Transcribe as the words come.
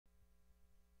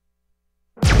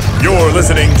You're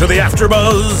listening to the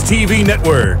AFTERBUZZ TV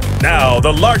network, now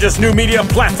the largest new media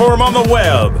platform on the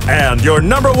web, and your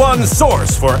 #1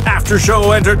 source for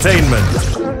after-show entertainment.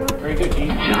 Very good, Keith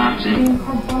Johnson.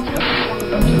 From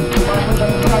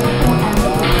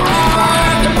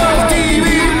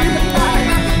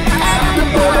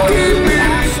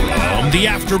the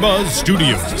AFTERBUZZ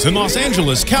Studios in Los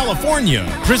Angeles, California,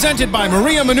 presented by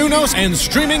Maria Menounos and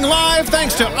streaming live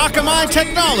thanks to Akamai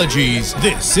Technologies,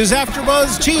 this is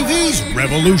AFTERBUZZ TV's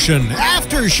Revolution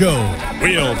After Show.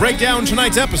 We'll break down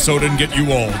tonight's episode and get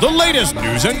you all the latest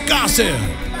news and gossip.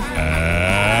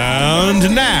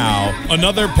 And now,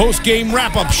 another post-game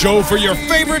wrap-up show for your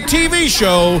favorite TV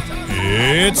show.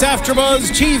 It's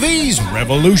AFTERBUZZ TV's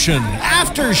Revolution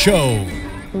After Show.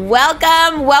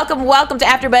 Welcome to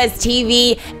AFTERBUZZ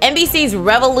TV, NBC's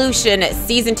Revolution,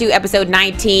 Season 2, Episode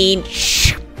 19.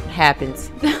 Shh, happens.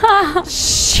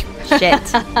 Shh, shit.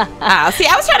 See,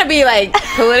 I was trying to be, like,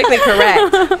 politically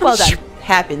correct. Well done.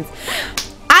 Happens.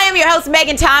 I am your host,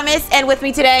 Megan Thomas, and with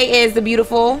me today is the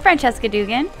beautiful Francesca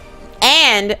Dugan.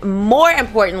 And more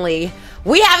importantly,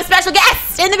 we have a special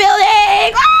guest in the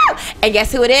building. Woo! And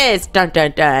guess who it is? Dun,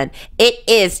 dun, dun. It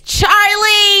is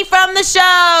Charlie from the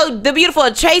show, the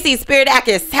beautiful Tracy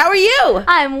Spiridakos. How are you?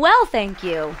 I'm well, thank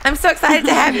you. I'm so excited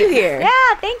to have you here.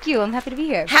 Yeah, thank you. I'm happy to be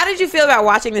here. How did you feel about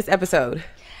watching this episode?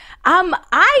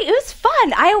 It was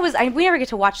fun. We never get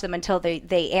to watch them until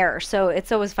they air, so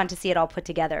it's always fun to see it all put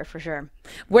together for sure.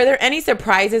 Were there any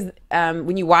surprises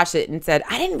when you watched it and said,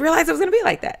 I didn't realize it was going to be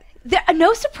like that? There are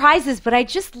no surprises, but I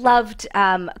just loved,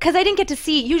 because I didn't get to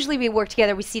see, usually we work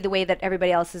together, we see the way that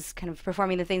everybody else is kind of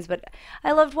performing the things, but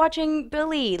I loved watching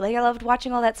Billy. Like, I loved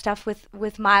watching all that stuff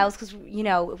with Miles, because, he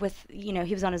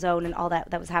was on his own and all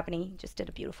that was happening. He just did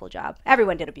a beautiful job.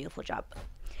 Everyone did a beautiful job.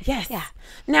 Yes. Yeah.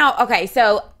 Now, okay,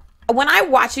 so when I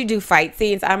watch you do fight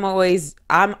scenes, I'm always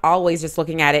just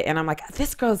looking at it, and I'm like,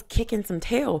 this girl's kicking some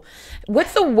tail.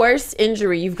 What's the worst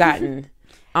injury you've gotten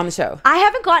on the show? I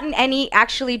haven't gotten any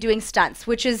actually doing stunts,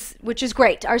 which is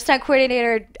great. Our stunt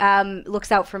coordinator looks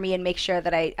out for me and makes sure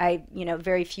that I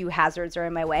very few hazards are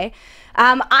in my way.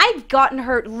 I've gotten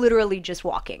hurt literally just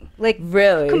walking, like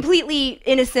really completely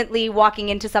innocently walking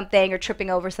into something or tripping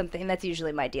over something. That's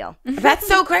usually my deal. That's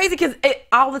so crazy because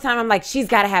all the time I'm like, she's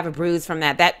got to have a bruise from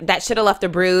that. That should have left a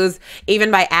bruise,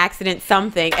 even by accident,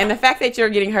 something. And the fact that you're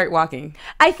getting hurt walking.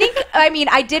 I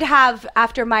did have,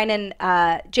 after mine and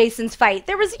Jason's fight,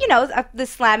 there was, the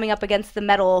slamming up against the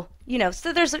metal,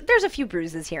 so there's a few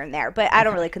bruises here and there, but I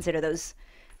don't really consider those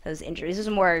injuries. Those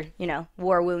are more,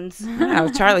 war wounds. Oh,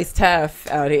 Charlie's tough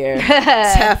out here.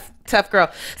 tough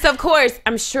girl. So, of course,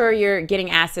 I'm sure you're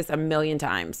getting asked this a million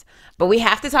times, but we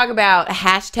have to talk about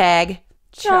hashtag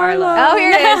Charlo. Oh, here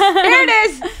it is. Here it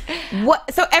is.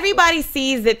 What? So everybody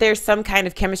sees that there's some kind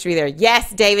of chemistry there.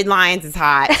 Yes, David Lyons is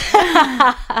hot.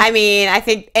 I mean, I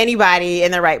think anybody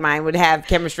in their right mind would have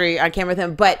chemistry on camera with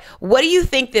him. But what do you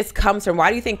think this comes from? Why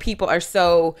do you think people are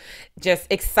so just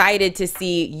excited to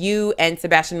see you and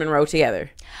Sebastian Monroe together?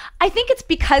 I think it's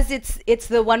because it's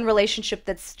the one relationship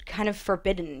that's kind of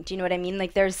forbidden. Do you know what I mean?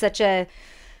 Like there's such an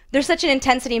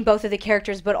intensity in both of the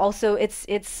characters, but also it's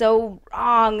so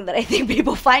wrong that I think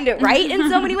people find it right in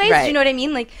so many ways. Right. Do you know what I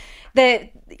mean? Like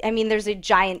there's a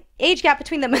giant age gap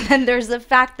between them, and then there's the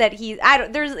fact that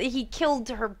he killed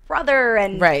her brother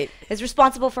and is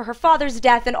responsible for her father's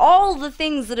death, and all the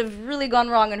things that have really gone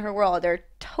wrong in her world are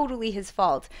totally his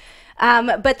fault.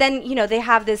 But then they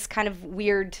have this kind of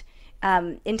weird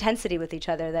intensity with each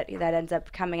other that ends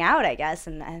up coming out, I guess,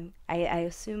 and I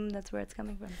assume that's where it's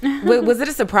coming from. Was it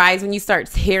a surprise when you start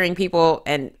hearing people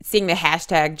and seeing the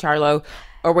hashtag Charlo,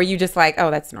 or were you just like, oh,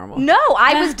 that's normal? No,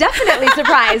 I was definitely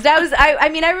surprised. I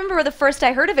remember the first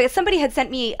I heard of it, somebody had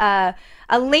sent me a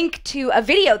link to a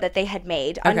video that they had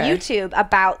made on YouTube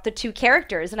about the two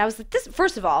characters, and I was like, this,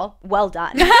 first of all, well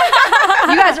done. You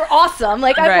guys are awesome.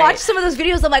 Like, I watched some of those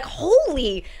videos, I'm like,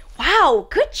 holy wow,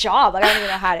 good job. Like, I don't even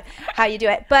know how you do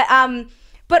it.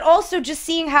 But also just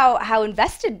seeing how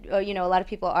invested a lot of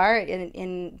people are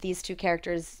in these two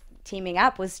characters teaming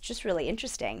up was just really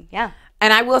interesting. Yeah.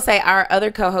 And I will say our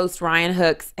other co-host, Ryan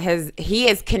Hooks, has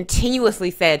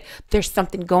continuously said there's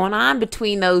something going on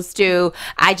between those two.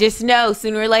 I just know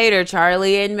sooner or later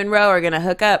Charlie and Monroe are going to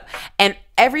hook up. And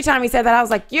every time he said that, I was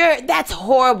like, that's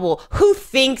horrible. Who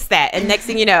thinks that? And next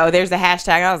thing you know, there's a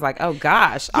hashtag. I was like, oh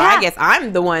gosh, yeah. I guess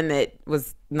I'm the one that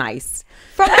was nice.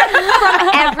 From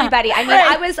everybody. I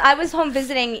mean, I was home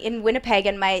visiting in Winnipeg,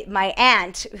 and my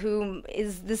aunt, who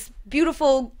is this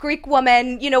beautiful Greek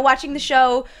woman, watching the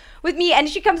show with me, and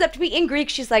she comes up to me in Greek.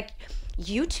 She's like,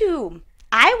 you two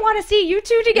I want to see you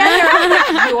two together.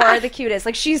 You're the cutest.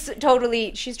 Like she's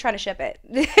trying to ship it.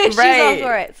 She's all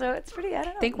for it. So it's pretty, I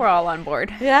don't know. I think we're all on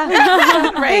board. Yeah.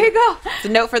 Right. There you go. It's a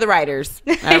note for the writers.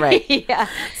 All right. Yeah.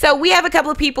 So we have a couple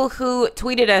of people who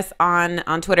tweeted us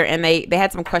on Twitter, and they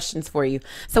had some questions for you.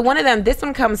 So one of them, this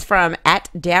one comes from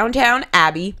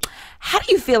 @DowntownAbbey. How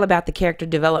do you feel about the character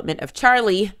development of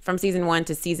Charlie from season 1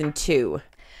 to season 2?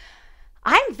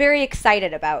 I'm very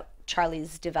excited about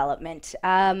Charlie's development.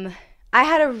 I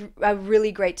had a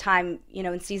really great time, you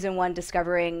know, in season 1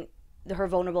 discovering her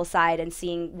vulnerable side and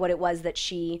seeing what it was that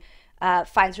she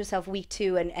finds herself weak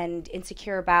to and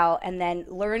insecure about, and then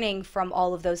learning from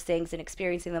all of those things and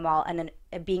experiencing them all, and then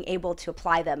being able to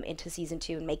apply them into season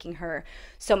 2 and making her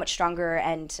so much stronger.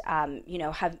 And you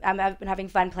know, I've been having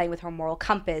fun playing with her moral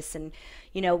compass, and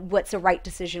you know, what's a right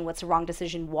decision, what's a wrong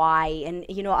decision, why, and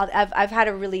you know, I've had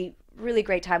a really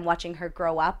great time watching her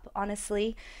grow up,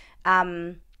 honestly.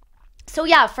 So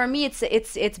yeah, for me,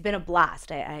 it's been a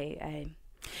blast.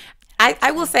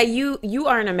 I will say you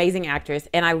are an amazing actress,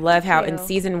 and I love how in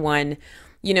season 1,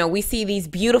 you know, we see these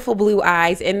beautiful blue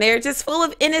eyes, and they're just full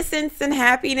of innocence and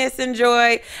happiness and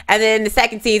joy. And then the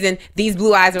second season, these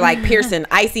blue eyes are like piercing,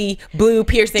 icy blue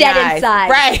piercing dead eyes. Inside.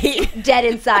 Right. Dead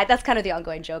inside. That's kind of the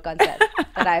ongoing joke on set,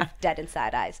 that I have dead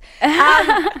inside eyes.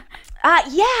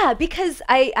 Yeah, because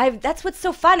that's what's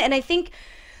so fun. And I think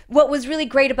what was really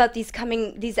great about these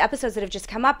episodes that have just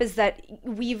come up is that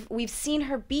we've seen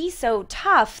her be so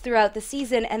tough throughout the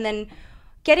season, and then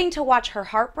getting to watch her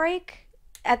heartbreak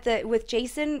with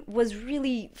Jason was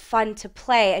really fun to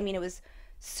play. I mean, it was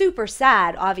super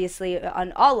sad, obviously,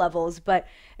 on all levels, but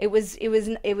it was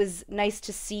nice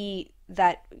to see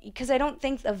that, because I don't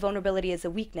think of vulnerability as a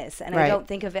weakness, and right. I don't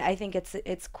think of it. I think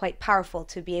it's quite powerful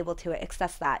to be able to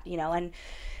access that, you know,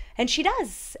 and she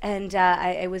does, and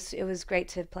it was great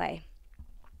to play.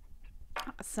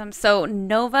 Awesome. So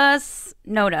Nova's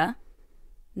Noda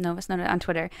on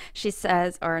Twitter, she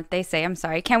says, or they say, I'm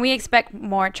sorry, can we expect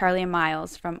more Charlie and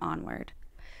Miles from Onward?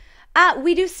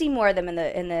 We do see more of them in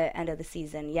the end of the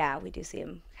season. Yeah, we do see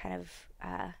them kind of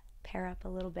pair up a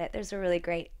little bit. There's a really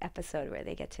great episode where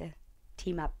they get to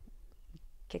team up,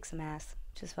 kick some ass,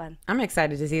 which is fun. I'm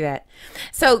excited to see that.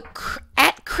 So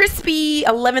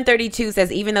 @Crispy1132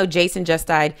 says, even though Jason just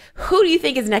died, who do you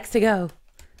think is next to go?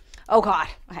 Oh God,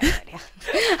 I have no idea.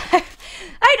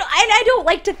 I don't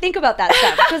like to think about that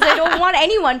stuff, because I don't want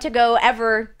anyone to go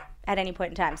ever at any point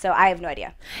in time. So I have no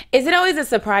idea. Is it always a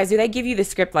surprise? Do they give you the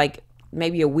script like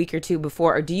maybe a week or two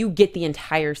before, or do you get the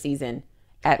entire season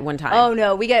at one time? Oh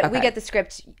no, we get the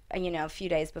script, you know, a few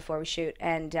days before we shoot,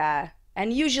 and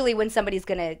usually when somebody's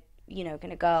gonna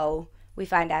go, we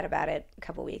find out about it a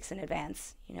couple weeks in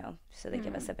advance, you know, so they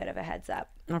give us a bit of a heads up.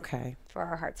 Okay. For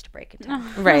our hearts to break in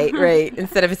time. Right.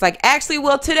 Instead of it's like, actually,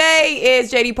 well, today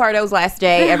is JD Pardo's last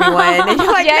day, everyone. And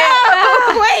you're like,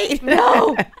 no, wait,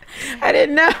 no, I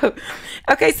didn't know.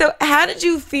 Okay, so how did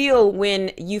you feel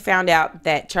when you found out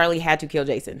that Charlie had to kill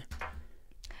Jason?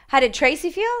 How did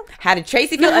Tracy feel? How did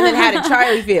Tracy feel, and then how did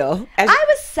Charlie feel? I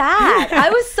was sad. I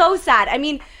was so sad. I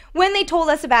mean, when they told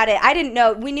us about it, I didn't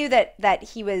know. We knew that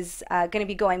he was going to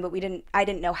be going, but I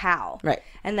didn't know how. Right.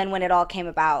 And then when it all came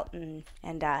about, and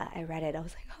I read it, I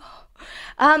was like,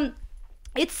 oh.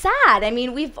 It's sad. I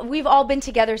mean, we've all been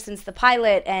together since the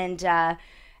pilot, and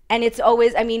it's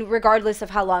always, I mean, regardless of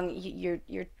how long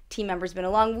your team member's been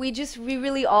along, we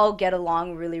really all get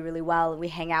along really, really well, and we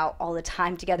hang out all the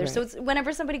time together. Right. So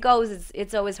whenever somebody goes,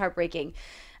 it's always heartbreaking.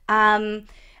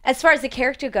 As far as the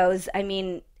character goes, I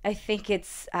mean, I think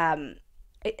it's a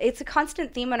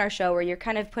constant theme on our show where you're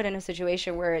kind of put in a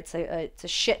situation where it's a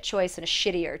shit choice and a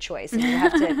shittier choice, and you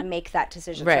have to make that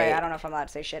decision. Right. Sorry, I don't know if I'm allowed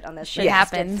to say shit on this. Shit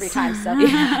happens 3 times. So,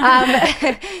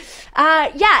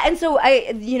 yeah, and so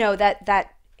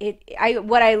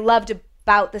what I loved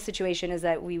about the situation is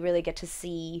that we really get to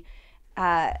see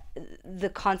the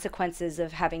consequences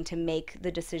of having to make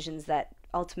the decisions that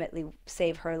ultimately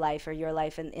save her life or your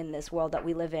life in this world that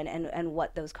we live in, and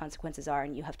what those consequences are,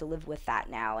 and you have to live with that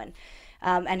now, and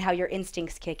how your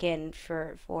instincts kick in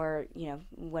for you know,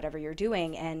 whatever you're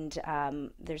doing, and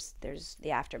there's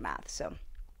the aftermath. So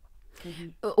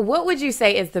what would you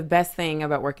say is the best thing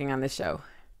about working on this show?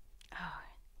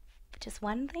 Just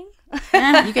one thing?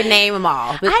 You can name them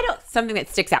all, but something that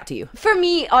sticks out to you. For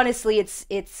me, honestly, it's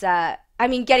I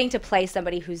mean, getting to play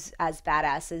somebody who's as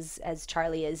badass as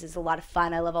Charlie is a lot of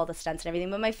fun. I love all the stunts and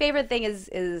everything. But my favorite thing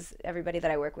is everybody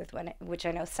that I work with, which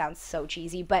I know sounds so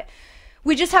cheesy, but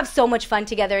we just have so much fun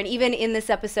together. And even in this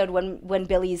episode, when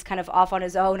Billy's kind of off on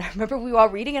his own, I remember we were all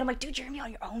reading, and I'm like, dude, you're gonna be on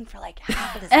your own for like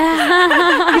half of this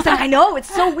episode. He's like, I know,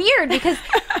 it's so weird, because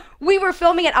we were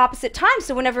filming at opposite times.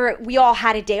 So whenever we all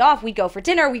had a day off, we'd go for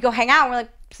dinner, we'd go hang out, and we're like,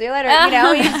 see you later. You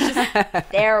know, he's just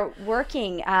there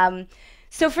working.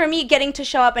 So for me, getting to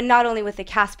show up, and not only with the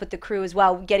cast, but the crew as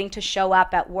well, getting to show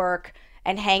up at work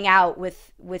and hang out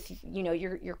with you know,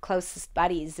 your closest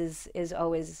buddies is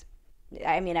always,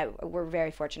 I mean, we're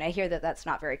very fortunate. I hear that that's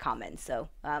not very common. So,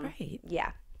 Right.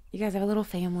 yeah. You guys have a little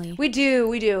family. We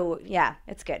do. Yeah,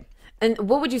 it's good. And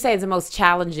what would you say is the most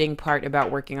challenging part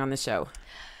about working on the show?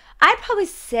 I'd probably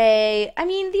say, I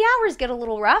mean, the hours get a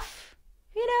little rough,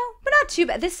 you know, but not too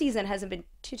bad. This season hasn't been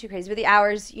too crazy, but the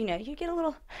hours, you know, you get a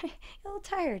little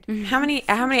tired. How many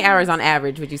hours on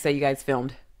average would you say you guys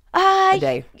filmed a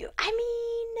day? I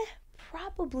mean,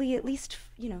 probably at least,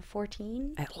 you know,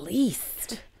 14. At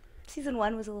least. Season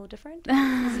 1 was a little different.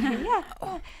 Yeah.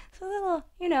 So a little,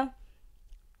 you know.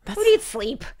 Who needs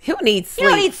sleep? Who needs sleep? You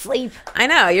don't need sleep. I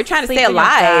know. You're trying to stay Sleeping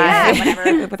alive. Yeah,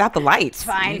 whatever. Without the lights.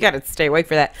 Fine. You got to stay awake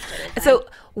for that. So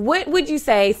what would you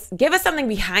say, give us something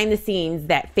behind the scenes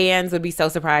that fans would be so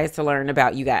surprised to learn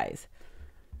about you guys?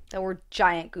 That we're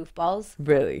giant goofballs,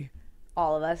 Really?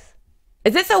 all of us.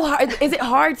 Is it so hard? Is it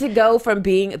hard to go from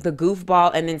being the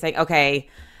goofball and then saying, okay,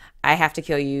 I have to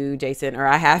kill you, Jason, or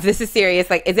this is serious.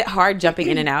 Like, is it hard jumping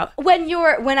in and out? When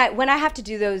I have to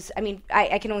do those, I mean,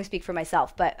 I can only speak for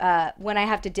myself, but when I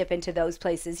have to dip into those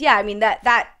places, yeah, I mean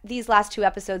that these last 2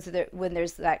 episodes, when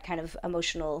there's that kind of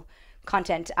emotional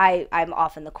content, I'm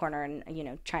off in the corner and, you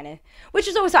know, trying to, which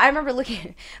is always, I remember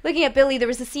looking at Billy. There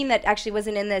was a scene that actually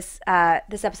wasn't in this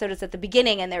episode. It's at the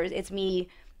beginning, and it's me,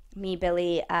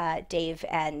 Billy, Dave,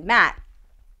 and Matt.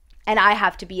 And I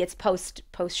have to be, it's post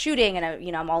shooting, and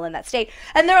you know, I'm all in that state,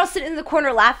 and they're all sitting in the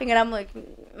corner laughing, and I'm like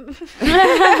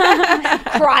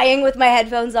crying with my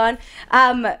headphones on.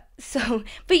 So,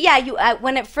 but yeah,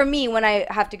 when I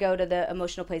have to go to the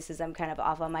emotional places, I'm kind of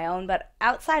off on my own. But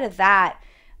outside of that,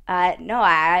 no,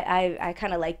 I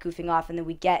kind of like goofing off, and then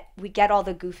we get all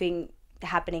the goofing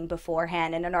happening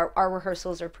beforehand, and then our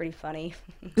rehearsals are pretty funny.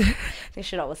 They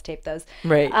should always tape those,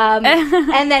 right?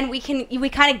 And then we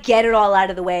kind of get it all out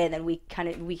of the way, and then we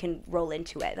can roll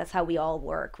into it. That's how we all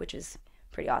work, which is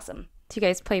pretty awesome. Do you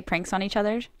guys play pranks on each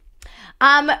other?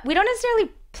 We don't necessarily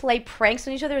play pranks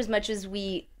on each other as much as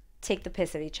we take the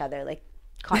piss at each other, like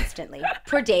constantly.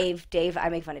 For Dave, I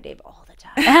make fun of Dave all the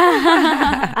time.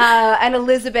 And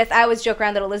Elizabeth, I always joke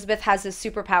around that Elizabeth has this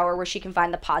superpower where she can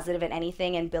find the positive in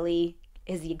anything, and Billy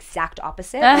is the exact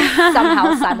opposite, like,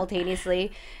 somehow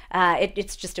simultaneously.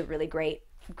 It's just a really great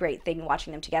thing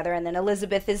watching them together. And then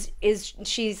Elizabeth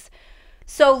she's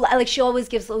so, like, she always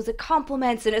gives loads of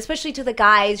compliments, and especially to the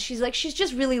guys, she's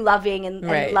just really loving and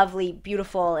lovely,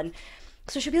 beautiful, and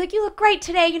so she'll be like, you look great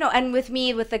today, you know. And with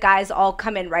the guys, I'll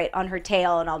come in right on her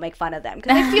tail, and I'll make fun of them,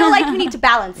 because I feel like you need to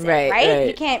balance it, right?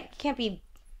 You can't be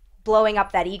blowing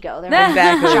up that ego. They're like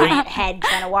a giant head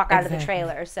trying to walk out of the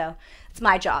trailer. So it's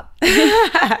my job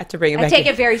to bring it back. I take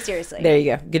it very seriously. There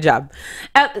you go. Good job.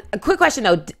 A quick question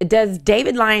though: does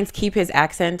David Lyons keep his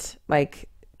accent, like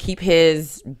keep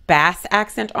his Bass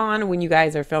accent on when you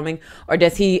guys are filming, or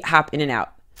does he hop in and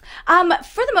out? I'm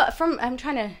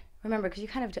trying to remember, because you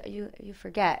kind of you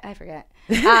forget. I forget.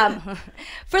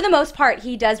 For the most part,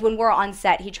 he does. When we're on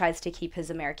set, he tries to keep his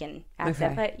American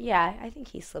accent. Okay. But yeah, I think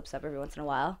he slips up every once in a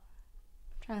while.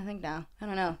 I'm trying to think now. I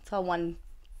don't know. It's all one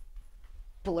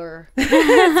blur.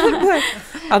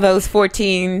 All those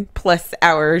 14+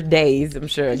 hour days, I'm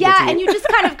sure. Yeah, and you just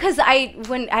kind of, because I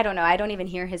don't know, I don't even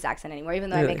hear his accent anymore, even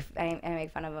though really? I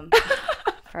make fun of him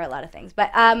for a lot of things.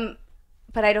 But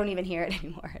I don't even hear it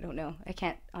anymore. I don't know. I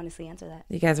can't honestly answer that.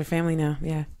 You guys are family now.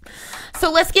 Yeah.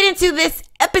 So let's get into this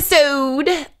episode.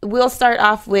 We'll start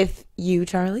off with you,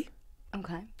 Charlie.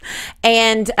 Okay.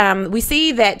 And we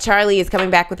see that Charlie is coming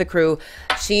back with the crew.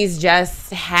 She's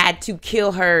just had to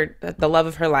kill the love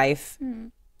of her life.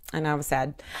 And I was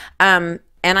sad. And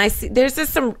I see there's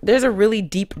a really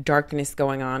deep darkness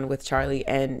going on with Charlie,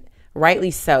 and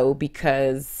rightly so,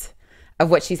 because of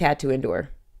what she's had to endure.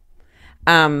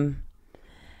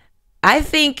 I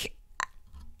think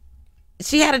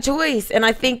she had a choice, and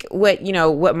I think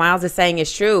what Miles is saying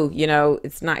is true. You know,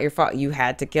 it's not your fault. You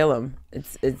had to kill him.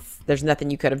 There's nothing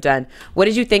you could have done. What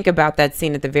did you think about that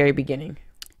scene at the very beginning?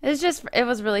 It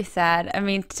was really sad. I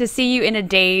mean, to see you in a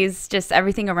daze, just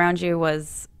everything around you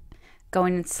was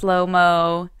going in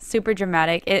slow-mo, super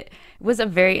dramatic. It was a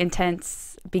very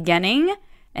intense beginning,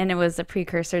 and it was a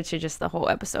precursor to just the whole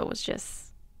episode was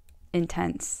just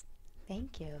intense.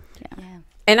 Thank you. Yeah.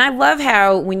 And I love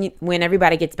how when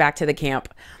everybody gets back to the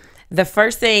camp, the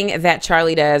first thing that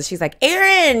Charlie does, she's like,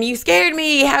 Aaron, you scared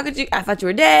me. How could you? I thought you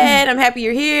were dead. I'm happy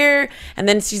you're here. And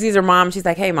then she sees her mom. She's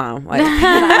like, hey, Mom. Like,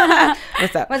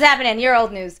 what's up? What's happening? You're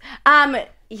old news.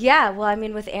 Yeah, well, I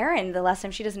mean, with Aaron, the last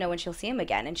time she doesn't know when she'll see him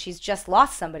again, and she's just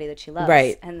lost somebody that she loves,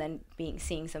 Right. and then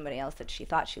seeing somebody else that she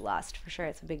thought she lost. For sure,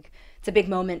 it's a big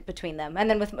moment between them. And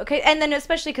then and then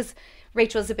especially because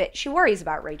Rachel's she worries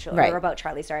about Rachel Right. or about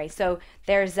Charlie. Sorry. So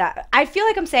there's I feel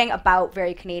like I'm saying about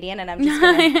very Canadian, and I'm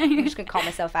just gonna call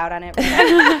myself out on it.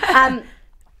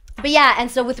 But yeah, and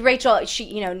so with Rachel,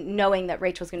 she, knowing that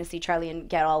Rachel's going to see Charlie and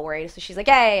get all worried, so she's like,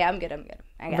 "Hey, I'm good.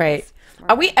 I got Right. this."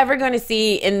 Are we ever going to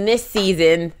see in this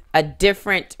season a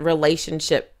different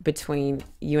relationship between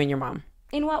you and your mom?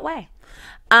 In what way?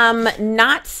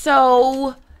 Not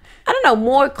so, I don't know,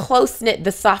 more close-knit,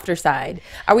 the softer side.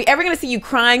 Are we ever going to see you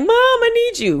crying, "Mom, I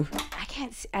need you"? I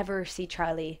can't ever see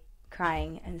Charlie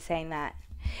crying and saying that.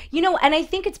 And I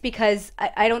think it's because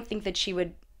I don't think that she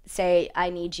would say "I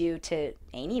need you" to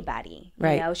anybody.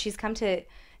 Right. She's come to, I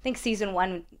think season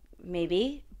 1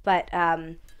 maybe, but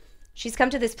she's come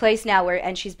to this place now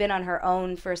and she's been on her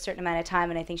own for a certain amount of time,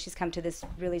 and I think she's come to this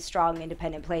really strong,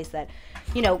 independent place that,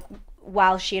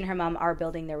 while she and her mom are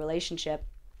building their relationship,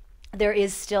 there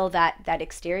is still that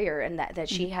exterior, and that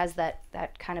she has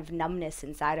that kind of numbness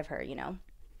inside of her.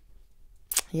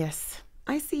 Yes,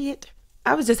 I see it.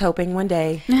 I was just hoping one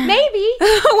day. Maybe.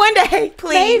 One day,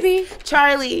 please. Maybe.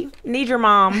 Charlie, need your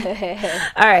mom.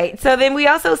 All right. So then we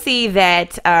also see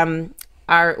that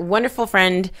our wonderful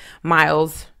friend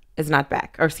Miles is not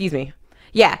back. Or excuse me.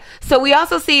 Yeah. So we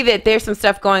also see that there's some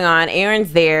stuff going on.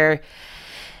 Aaron's there.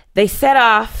 They set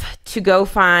off to go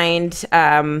find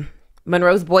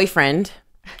Monroe's boyfriend,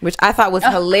 which I thought was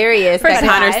hilarious that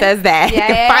Connor says that.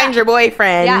 Yeah. Find your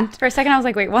boyfriend. Yeah. For a second, I was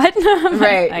like, wait, what?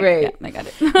 Right. Yeah, I got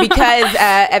it.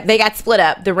 Because they got split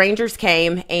up. The Rangers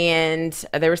came, and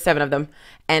there were 7 of them.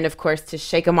 And, of course, to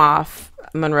shake them off,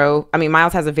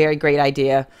 Miles has a very great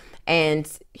idea.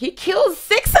 And he kills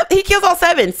all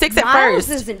 7. 6 at Miles first.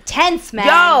 is intense, man.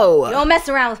 Yo. You don't mess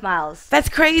around with Miles. That's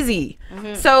crazy.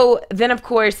 So then, of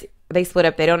course, they split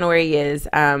up. They don't know where he is.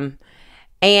 And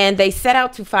they set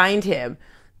out to find him.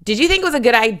 Did you think it was a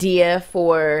good idea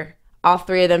for all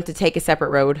 3 of them to take a separate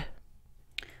road?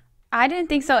 I didn't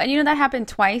think so. And that happened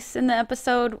twice in the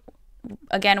episode.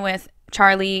 Again, with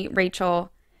Charlie,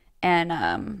 Rachel,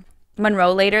 and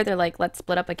Monroe later. They're like, let's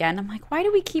split up again. I'm like, why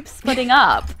do we keep splitting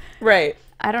up? Right.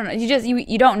 I don't know.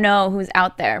 You don't know who's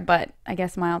out there, but I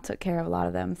guess Miles took care of a lot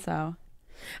of them, so.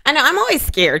 I know. I'm always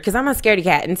scared because I'm a scaredy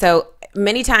cat. And so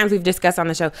many times we've discussed on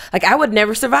the show, like, I would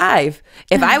never survive.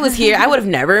 If I was here, I would have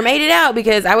never made it out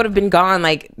because I would have been gone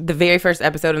like the very first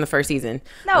episode in the first season.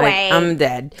 No way. I'm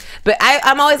dead. But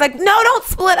I'm always like, no, don't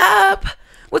split up.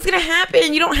 What's going to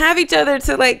happen? You don't have each other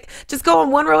to, like, just go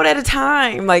on one road at a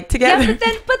time, like, together. Yeah,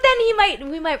 but then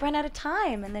we might run out of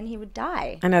time, and then he would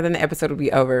die. I know, then the episode would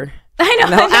be over. I know.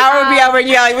 The hour would be over, and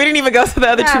you're like, we didn't even go to the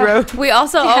other 2 roads. We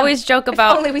also always joke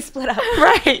about... Only we split up.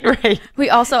 Right. We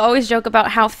also always joke about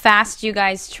how fast you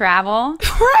guys travel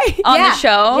Right. on Yeah. the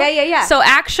show. Yeah. So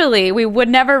actually, we would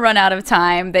never run out of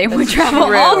time. They would travel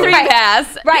true. all 3 Right.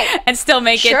 paths Right. and still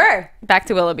make Sure. it back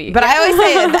to Willoughby. But I always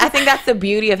say, I think that's the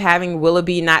beauty of having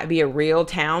Willoughby not be a real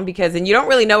town, because then you don't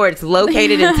really know where it's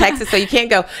located in Texas, so you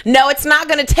can't go, no, it's not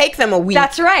going to take them a week.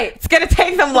 That's right. It's going to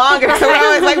take them longer. So we're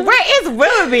always like, where is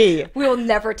Willoughby? We will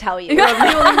never tell you. We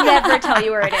will never tell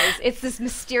you where it is. It's this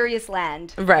mysterious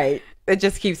land. Right. It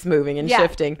just keeps moving and Yeah.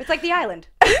 shifting. It's like the island.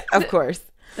 Of course.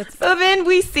 So then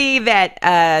we see that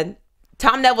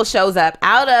Tom Neville shows up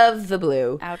out of the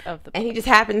blue. And he just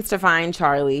happens to find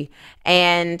Charlie.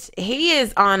 And he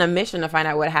is on a mission to find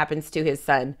out what happens to his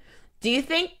son. Do you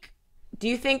think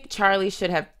Charlie should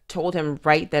have told him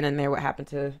right then and there what happened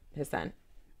to his son?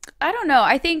 I don't know.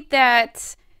 I think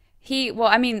that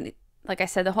like I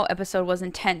said, the whole episode was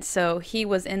intense, so he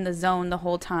was in the zone the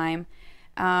whole time.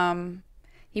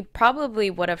 He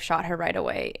probably would have shot her right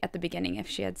away at the beginning if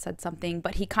she had said something,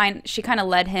 but she kind of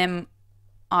led him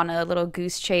on a little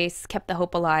goose chase, kept the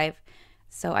hope alive.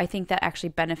 So I think that actually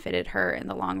benefited her in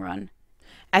the long run.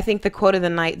 I think the quote of the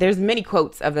night, there's many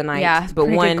quotes of the night, Yeah, but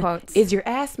pretty good one quotes. is, your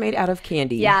ass made out of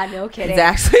candy. Yeah, no kidding. It's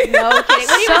actually No kidding.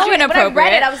 When he So was doing it, when I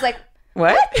read inappropriate. it, I was like,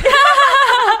 What?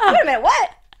 wait a minute, what?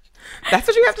 That's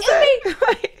what you have to say?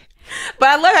 But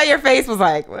I love how your face was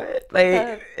like, what?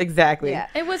 Like, exactly. Yeah.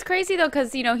 It was crazy though,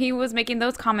 because he was making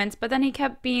those comments, but then he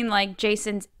kept being like,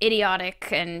 Jason's idiotic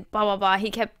and blah blah blah. He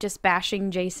kept just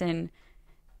bashing Jason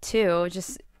too,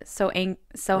 just right.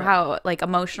 How like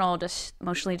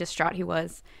emotionally distraught he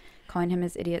was, calling him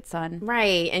his idiot son.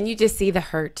 Right, and you just see the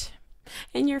hurt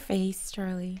in your face,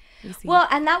 Charlie. Well,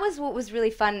 and that was what was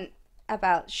really fun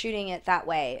about shooting it that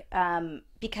way,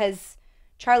 because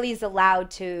Charlie's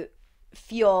allowed to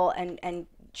feel and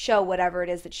show whatever it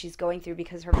is that she's going through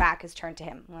because her back is turned to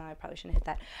him. Well, I probably shouldn't hit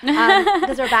that.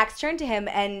 Because her back's turned to him,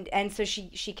 and so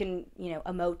she can, you know,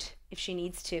 emote if she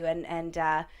needs to,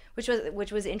 and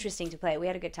which was interesting to play. We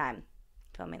had a good time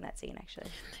filming that scene, actually.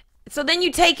 So then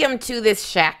you take him to this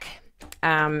shack,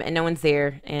 and no one's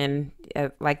there, and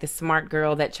like the smart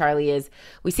girl that Charlie is,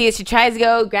 we see as she tries to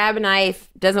go grab a knife,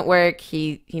 doesn't work.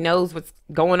 He knows what's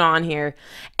going on here,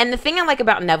 and the thing I like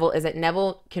about Neville is that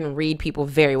Neville can read people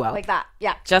very well, Like that,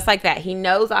 yeah. just like that. He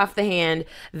knows off the hand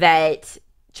that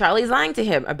Charlie's lying to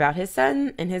him about his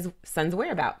son and his son's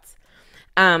whereabouts.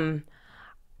 Okay,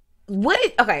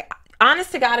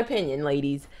 honest to God opinion,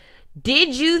 ladies,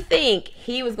 did you think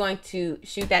he was going to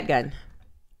shoot that gun?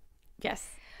 Yes.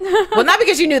 Well, not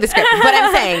because you knew the script, but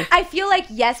I'm saying. I feel like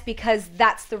yes, because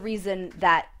that's the reason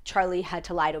that Charlie had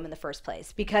to lie to him in the first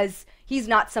place. Because he's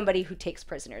not somebody who takes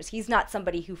prisoners. He's not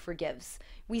somebody who forgives.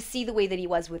 We see the way that he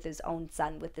was with his own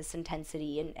son, with this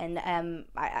intensity, and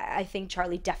I think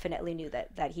Charlie definitely knew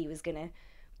that he was gonna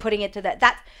putting it to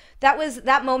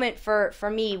that moment for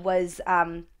me was.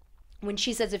 When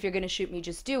she says, if you're going to shoot me,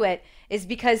 just do it, is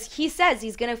because he says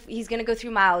he's going to go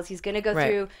through Miles. He's going to go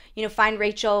through, you know, find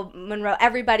Rachel, Monroe,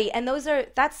 everybody. And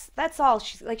that's all.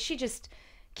 She just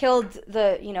killed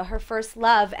her first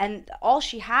love. And all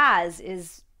she has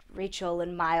is Rachel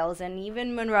and Miles and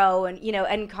even Monroe and, you know,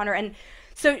 and Connor. And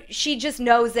so she just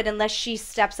knows that unless she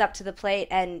steps up to the plate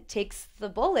and takes the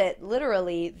bullet,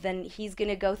 literally, then he's going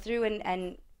to go through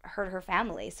and hurt her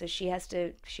family. So she has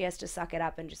to suck it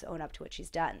up and just own up to what she's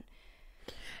done.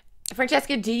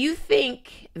 Francesca, do you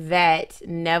think that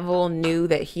Neville knew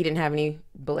that he didn't have any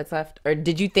bullets left? Or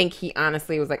did you think he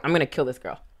honestly was like, I'm going to kill this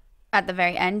girl? At the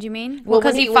very end, you mean? Well,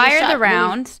 because he shot fired the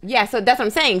round. Yeah, so that's what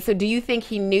I'm saying. So do you think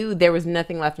he knew there was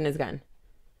nothing left in his gun?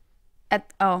 I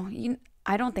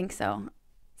don't think so.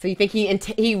 So you think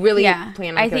he really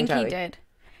planned on killing Charlie? He did.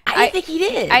 I think he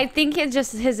did. I think it's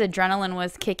just his adrenaline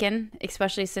was kicking,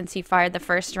 especially since he fired the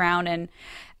first round. And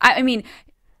I mean,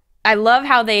 I love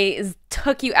how they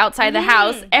took you outside the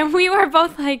house, and we were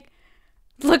both like,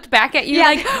 looked back at you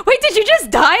like, wait, did you just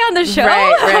die on the show?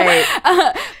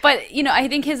 Right. But, you know, I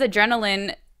think his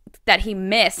adrenaline that he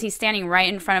missed, he's standing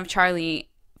right in front of Charlie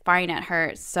firing at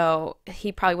her, so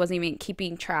he probably wasn't even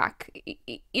keeping track.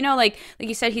 You know, like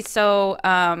you said, he's so,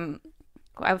 I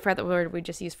forgot the word we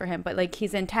just used for him, but like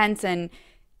he's intense and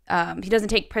he doesn't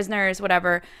take prisoners,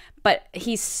 whatever, but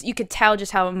you could tell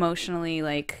just how emotionally,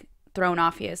 like, thrown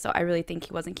off he is. So I really think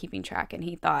he wasn't keeping track, and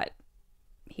he thought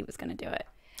he was going to do it.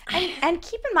 And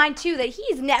keep in mind too that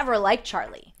he's never liked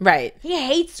Charlie. Right. He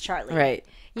hates Charlie. Right.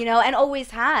 You know, and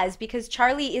always has, because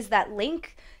Charlie is that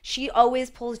link. She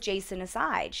always pulls Jason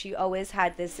aside. She always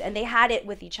had this, and they had it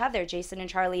with each other, Jason and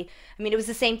Charlie. I mean, it was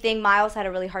the same thing. Miles had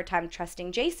a really hard time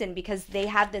trusting Jason because they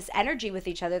had this energy with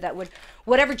each other that would,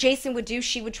 whatever Jason would do,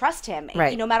 she would trust him.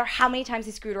 Right. No matter how many times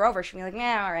he screwed her over, she'd be like,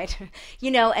 yeah, all right.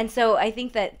 You know, and so I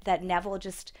think that Neville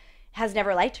just has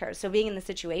never liked her. So being in the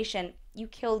situation, you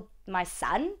killed my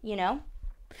son, you know?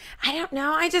 I don't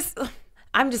know.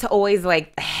 I'm just always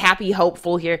like happy,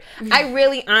 hopeful here. I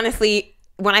really, honestly,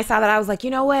 when I saw that, I was like, you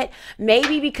know what?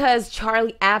 Maybe because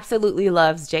Charlie absolutely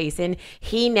loves Jason,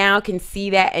 he now can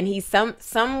see that, and he's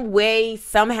some way,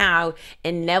 somehow,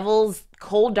 in Neville's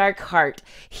cold, dark heart,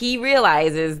 he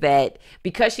realizes that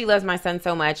because she loves my son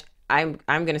so much, I'm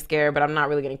gonna scare her, but I'm not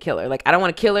really gonna kill her. Like, I don't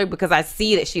want to kill her because I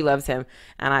see that she loves him,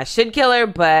 and I should kill her,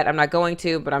 but I'm not going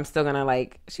to. But I'm still gonna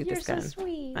like shoot this gun. You're so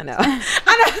sweet. I know. I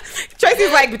know.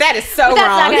 Tracy's like, but that is so but that's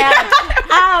wrong. Not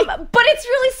gonna happen. But it's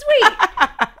really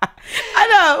sweet. I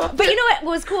know. But you know what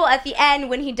was cool at the end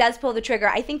when he does pull the trigger?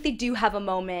 I think they do have a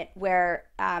moment where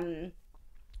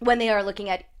when they are looking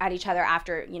at each other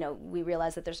after, you know, we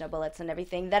realize that there's no bullets and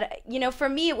everything. That, you know, for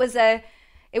me it was an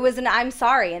I'm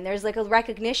sorry, and there's like a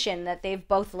recognition that they've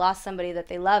both lost somebody that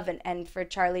they love, and for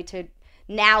Charlie to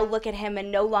now look at him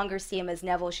and no longer see him as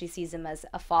Neville, she sees him as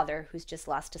a father who's just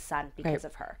lost a son because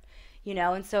of her, you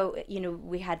know. And so, you know,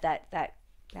 we had that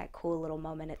cool little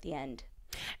moment at the end.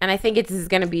 And I think this is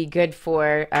going to be good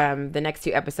for the next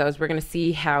 2 episodes. We're going to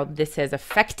see how this has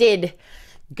affected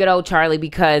good old Charlie,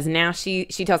 because now she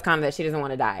tells Connor that she doesn't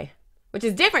want to die, which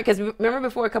is different, because remember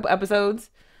before a couple episodes,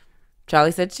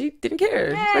 Charlie said she didn't care.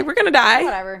 She's like, we're going to die.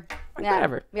 Whatever. Like,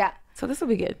 whatever. Yeah. So this will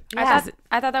be good. Yeah.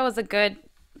 I thought that was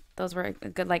those were a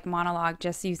good like monologue.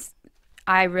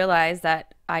 I realized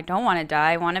that I don't want to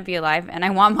die. I want to be alive, and I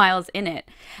want Miles in it.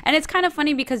 And it's kind of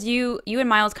funny because you and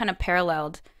Miles kind of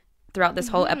paralleled throughout this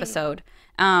whole episode.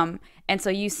 And so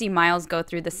you see Miles go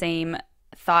through the same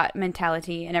thought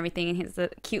mentality and everything, and he's a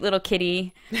cute little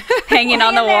kitty hanging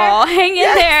on the wall, hanging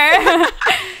there.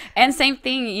 And same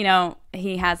thing, you know,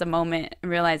 he has a moment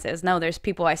and realizes, no, there's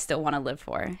people I still want to live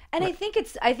for. And I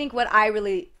think what I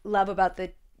really love about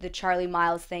the Charlie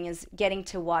Miles thing is getting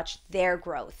to watch their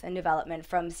growth and development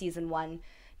from season 1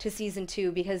 to season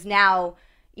 2, because now,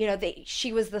 you know,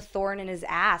 she was the thorn in his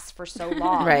ass for so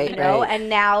long, right, you know, right. and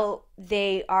now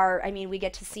they are, I mean, we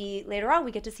get to see later on,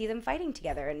 we get to see them fighting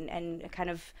together, and kind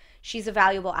of, she's a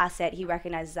valuable asset. He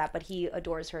recognizes that, but he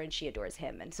adores her and she adores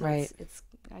him. And so it's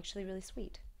actually really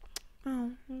sweet.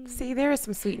 Oh, see, there is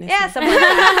some sweetness. Yeah,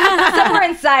 somewhere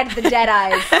inside the dead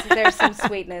eyes, there's some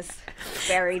sweetness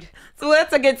buried. So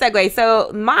that's a good segue.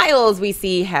 So Miles, we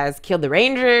see, has killed the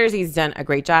Rangers. He's done a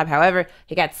great job. However,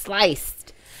 he got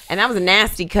sliced. And that was a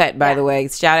nasty cut, by the way.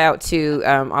 Shout out to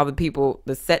all the people,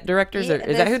 the set directors.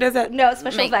 Is that who does that? No,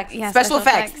 special effects. Yeah, special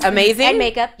effects. Amazing. And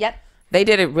makeup, yep. They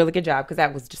did a really good job because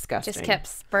that was disgusting. Just kept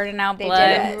spurting out They blood.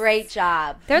 did a great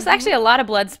job. There's actually a lot of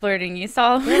blood splurting. You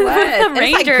saw with the It's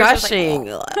like Rangers. gushing.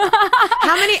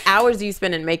 How many hours do you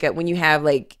spend in makeup when you have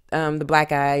like the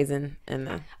black eyes and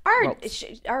the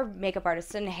Our makeup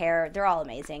artists and hair, they're all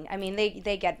amazing. I mean,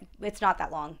 they get, it's not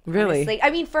that long. Really? Honestly. I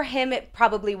mean, for him, it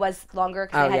probably was longer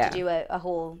because they had to do a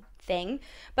whole thing.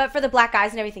 But for the black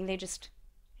eyes and everything, they just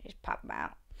pop them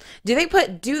out. Do they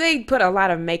put a lot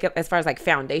of makeup as far as like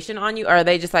foundation on you, or are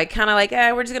they just like kind of like,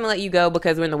 we're just gonna let you go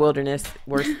because we're in the wilderness?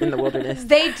 We're in the wilderness.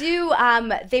 They do.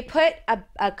 They put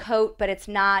a coat, but it's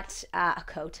not a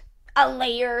coat. A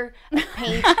layer of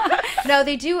paint. No,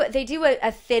 they do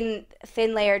a thin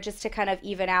layer just to kind of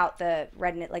even out the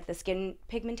redness, like the skin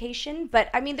pigmentation. But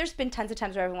I mean, there's been tons of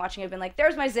times where I've been watching it, I've been like,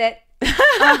 there's my zit.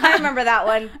 I remember that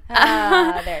one.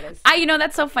 There it is. You know,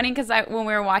 that's so funny because when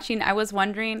we were watching, I was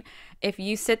wondering if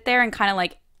you sit there and kind of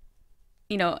like,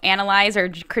 you know, analyze or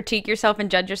critique yourself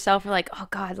and judge yourself, or like, oh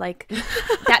God, like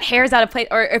that hair's out of place,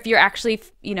 or if you're actually,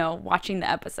 you know, watching the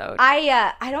episode.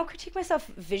 I don't critique myself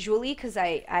visually because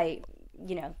I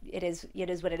you know, it is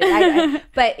what it is.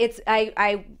 But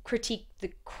I critique the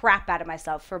crap out of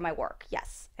myself for my work.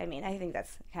 Yes. I mean, I think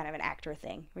that's kind of an actor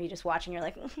thing where you just watch and you're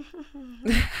like,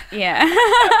 Yeah.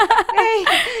 hey,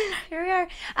 here we are.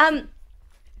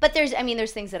 But there's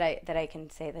things that I can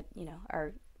say that, you know,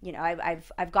 are, you know,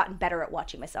 I've gotten better at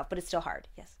watching myself, but it's still hard.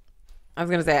 Yes. I was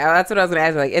gonna say, that's what I was gonna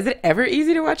ask. Like, is it ever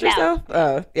easy to watch yourself?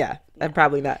 Oh, yeah,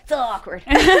 probably not. It's a little awkward.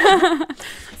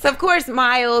 So of course,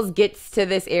 Miles gets to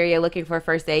this area looking for a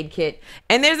first aid kit,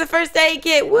 and there's a first aid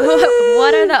kit. Woo!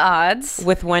 What are the odds?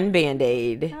 With one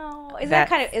Band-Aid. Oh, isn't that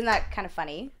kind of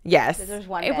funny? Yes. There's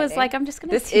one. It was Band-Aid. like, I'm just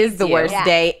gonna. This is the you. worst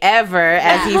day ever,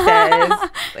 as he says.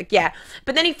 Like, yeah.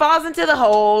 But then he falls into the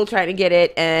hole trying to get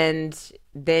it, and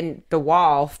then the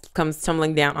wall comes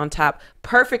tumbling down on top,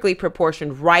 perfectly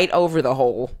proportioned right over the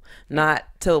hole. Not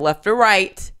to the left or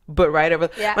right, but right over.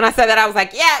 Yeah. When I said that, I was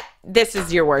like, yeah, this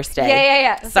is your worst day.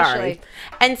 Yeah. Sorry. Officially.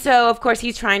 And so, of course,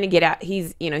 he's trying to get out.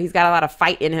 He's got a lot of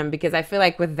fight in him, because I feel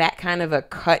like with that kind of a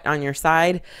cut on your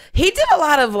side, he did a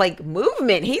lot of like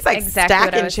movement. He's like Exactly what I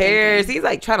stacking was chairs. thinking. He's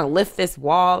like trying to lift this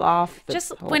wall off.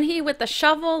 Just when he with the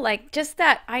shovel, like just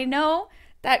that, I know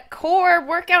that core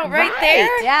workout right Right.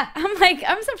 Yeah. there. I'm like,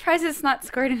 I'm surprised it's not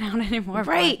squirting out anymore.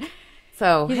 Right.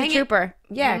 So He's a hang it- trooper.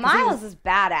 Yeah. 'cause Miles is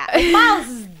badass. Miles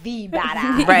is the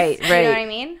badass. Right. You know what I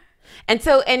mean? And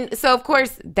so of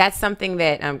course that's something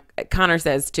that Connor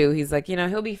says too. He's like,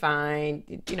 he'll be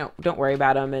fine. Don't worry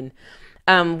about him.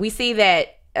 And we see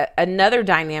that another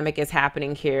dynamic is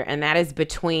happening here, and that is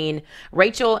between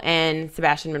Rachel and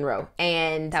Sebastian Monroe.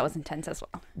 And That was intense as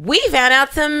well. we found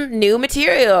out some new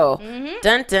material.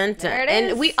 Dun, dun, dun. There it And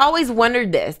is. we always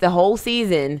wondered this the whole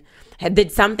season.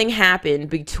 Did something happen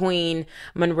between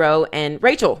Monroe and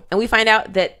Rachel? And we find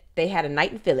out that they had a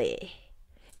night in Philly,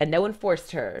 and no one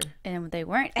forced her. And they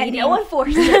weren't And eating. no one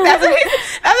forced it. That's what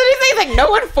he says. Like, no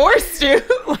one forced you.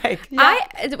 Like,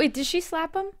 Wait, did she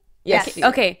slap him? yes.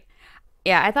 Okay.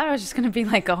 Yeah, I thought it was just gonna be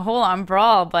like a whole on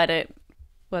brawl, but it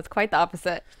was quite the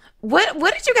opposite. What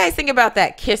did you guys think about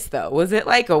that kiss though? Was it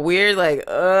like a weird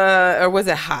or was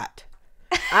it hot?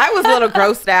 I was a little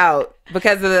grossed out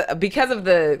because of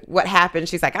the what happened.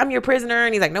 She's like, I'm your prisoner,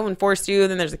 and he's like, no one forced you. And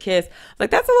then there's a kiss.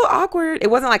 Like, that's a little awkward. It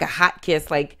wasn't like a hot kiss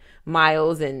like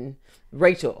Miles and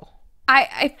Rachel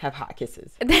I have hot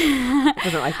kisses. It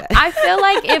wasn't like that. I feel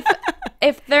like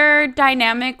if their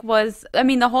dynamic was, I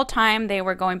mean, the whole time they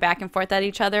were going back and forth at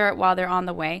each other while they're on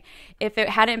the way, if it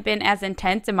hadn't been as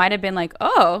intense, it might have been like,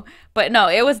 oh, but no,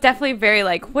 it was definitely very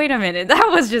like, wait a minute, that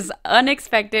was just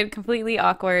unexpected, completely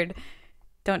awkward.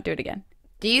 Don't do it again.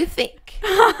 Do you think?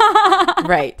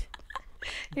 Right.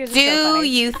 You're so Do funny.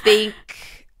 you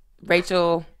think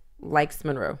Rachel likes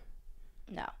Monroe?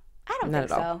 No, I don't Not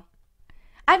think at all. so.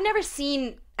 I've never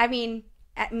seen. I mean,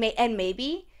 and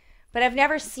maybe, but I've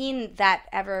never seen that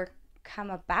ever come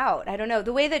about? I don't know.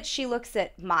 The way that she looks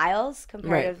at Miles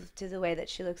comparative to the way that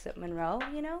she looks at Monroe,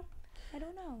 you know? I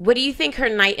don't know. What do you think her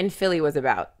night in Philly was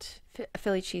about?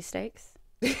 Philly cheesesteaks.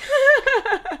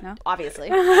 No, Obviously.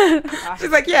 She's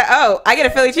like, yeah, oh, I get a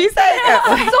Philly cheesesteak?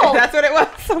 Oh, that's what it was?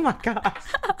 Oh my gosh.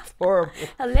 It's horrible.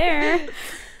 Hello.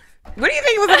 What do you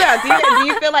think it was about? Do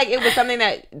you feel like it was something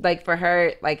that, like, for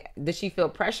her, like, did she feel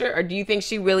pressure? Or do you think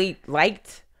she really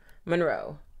liked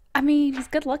Monroe? I mean, he's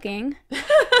good looking. Who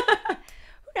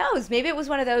knows? Maybe it was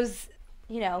one of those,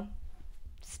 you know,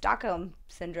 Stockholm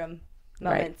syndrome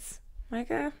moments.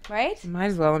 Okay. Right? Might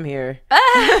as well I'm here.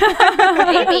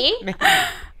 Maybe.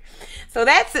 So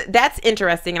that's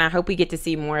interesting, and I hope we get to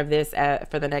see more of this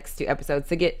for the next 2 episodes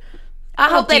to get. I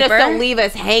hope they just don't leave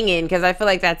us hanging, because I feel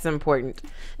like that's important.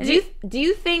 Do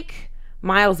you think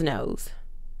Miles knows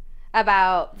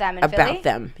About them in Philly? about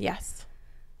them? Yes.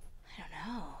 I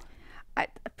don't know.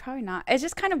 Probably not. It's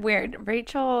just kind of weird.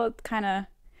 Rachel kind of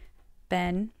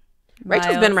Ben.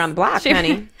 Rachel's been around the block,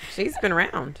 honey. She's been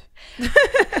around.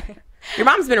 Your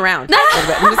mom's been around.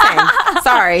 I'm just saying.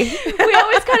 Sorry. We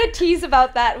always kind of tease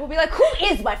about that. We'll be like, who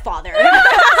is my father?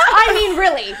 I mean,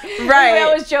 really. Right. We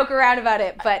always joke around about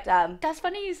it. But That's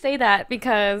funny you say that,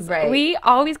 because Right. we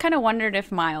always kind of wondered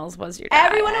if Miles was your dad.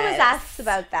 everyone always asks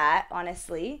about that,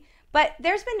 honestly. But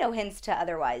there's been no hints to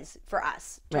otherwise for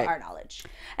us, to Right. our knowledge.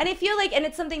 And I feel like, and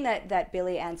it's something that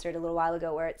Billy answered a little while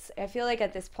ago, where I feel like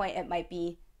at this point it might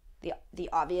be the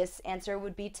obvious answer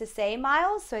would be to say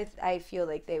Miles. So I feel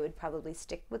like they would probably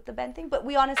stick with the Ben thing, but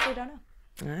we honestly don't know.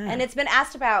 And it's been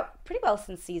asked about pretty well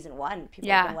since season 1. People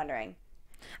have been wondering.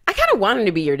 I kind of want him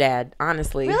to be your dad,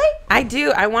 honestly. Really? I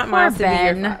do. I want Miles to be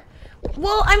your Ben. father.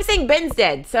 Well, I'm saying Ben's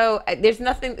dead, so there's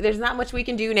not much we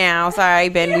can do now. Sorry,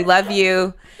 Ben, we love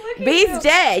you. But he's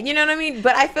dead, you know what I mean?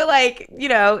 But I feel like, you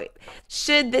know,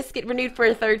 should this get renewed for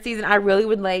a 3rd season, I really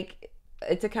would like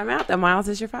it to come out that Miles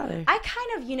is your father. I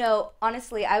kind of, you know,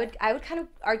 honestly, I would kind of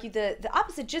argue the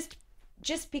opposite,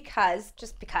 just because,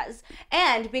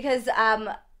 and because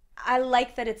I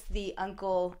like that it's the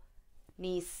uncle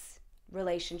niece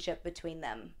relationship between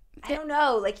them. I don't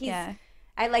know, like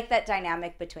I like that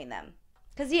dynamic between them,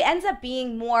 because he ends up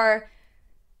being more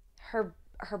her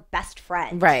best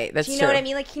friend. Right, that's Do you know true. what I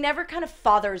mean? Like, he never kind of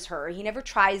fathers her. He never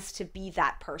tries to be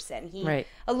that person. Right.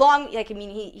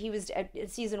 He was in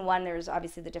season 1. There was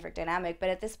obviously the different dynamic, but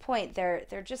at this point,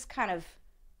 they're just kind of,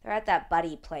 they're at that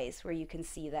buddy place where you can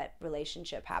see that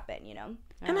relationship happen. You know.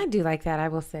 And I do like that, I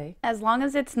will say. As long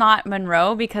as it's not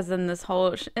Monroe, because then this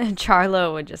whole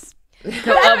Charlo would just go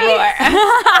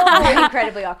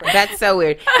Incredibly awkward. That's so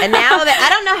weird. And now that I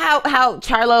don't know how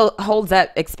Charlo holds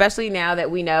up, especially now that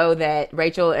we know that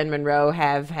Rachel and Monroe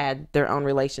have had their own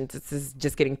relations. This is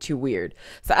just getting too weird.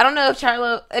 So I don't know if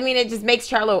Charlo, I mean, it just makes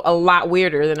Charlo a lot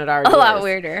weirder than it already is. A lot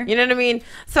weirder. You know what I mean?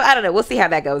 So I don't know. We'll see how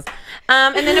that goes.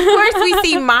 And then of course we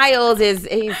see Miles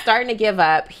he's starting to give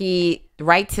up. He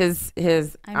writes his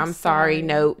I'm sorry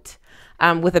note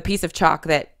with a piece of chalk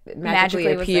that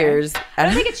magically appears. I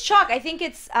don't think it's chalk. I think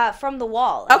it's from the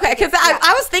wall. Okay, because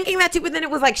I was thinking that too, but then it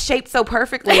was like shaped so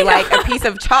perfectly, like a piece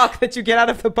of chalk that you get out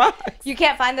of the box. You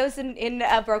can't find those in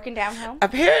a broken down home?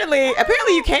 Apparently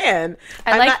you can.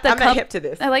 I'm not hip to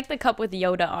this. I like the cup with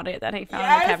Yoda on it that I found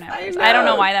in the cabinet. I don't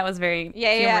know why that was very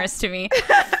humorous to me.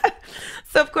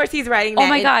 So of course he's writing that. Oh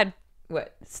my God.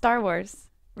 What? Star Wars,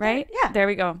 right? Yeah. There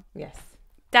we go. Yes.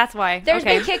 That's why. There's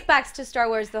been kickbacks to Star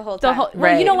Wars the whole time.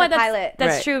 Well, you know what? Pilot.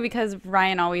 That's true, because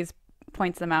Ryan always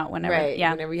points them out whenever. Right.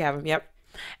 Yeah. Whenever you have them. Yep.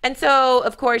 And so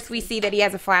of course we see that he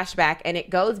has a flashback, and it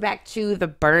goes back to the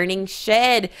burning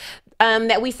shed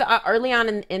that we saw early on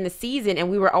in the season, and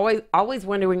we were always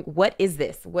wondering, what is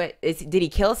this? Did he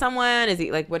kill someone? Is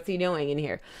he, like, what's he doing in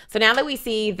here? So now that we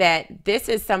see that this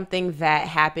is something that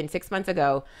happened 6 months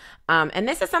ago, and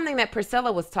this is something that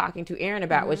Priscilla was talking to Aaron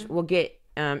about, which we'll get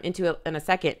into in a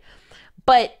second.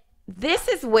 But this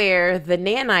is where the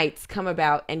nanites come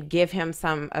about and give him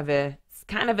some of a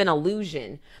kind of an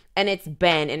illusion. And it's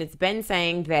Ben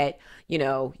saying that, you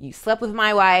know, you slept with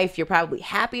my wife. You're probably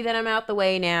happy that I'm out the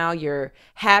way now. You're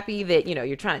happy that, you know,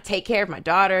 you're trying to take care of my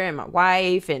daughter and my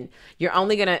wife, and you're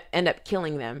only going to end up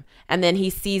killing them. And then he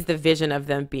sees the vision of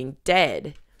them being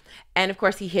dead. And of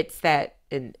course he hits that.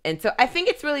 And so I think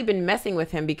it's really been messing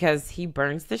with him, because he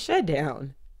burns the shed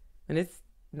down, and it's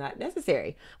not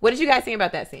necessary. What did you guys think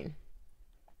about that scene?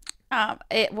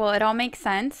 It all makes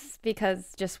sense,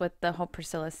 because just with the whole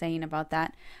Priscilla saying about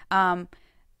that.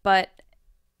 But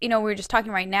you know, we were just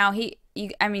talking right now.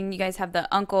 You guys have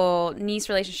the uncle niece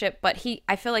relationship, but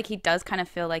I feel like he does kind of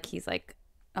feel like he's like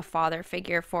a father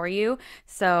figure for you.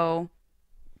 So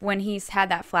when he's had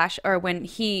that flash, or when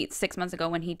 6 months ago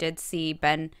when he did see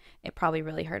Ben, it probably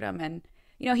really hurt him. And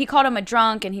you know, he called him a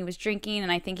drunk and he was drinking,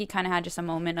 and I think he kind of had just a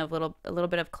moment of a little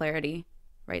bit of clarity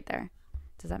right there.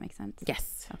 Does that make sense?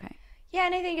 Yes. Okay. Yeah,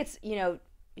 and I think it's, you know,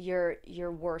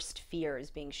 your worst fear is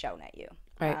being shown at you.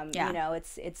 Right. You know,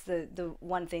 it's the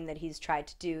one thing that he's tried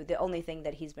to do. The only thing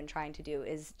that he's been trying to do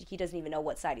is he doesn't even know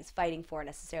what side he's fighting for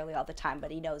necessarily all the time,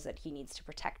 but he knows that he needs to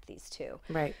protect these two.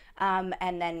 Right.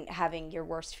 And then having your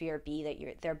worst fear be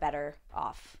that they're better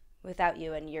off without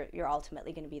you, and you're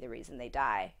ultimately going to be the reason they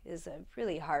die, is a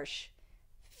really harsh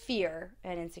fear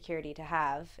and insecurity to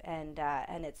have. And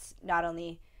it's not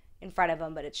only in front of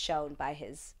him, but it's shown by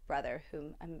his brother,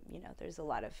 whom, you know, there's a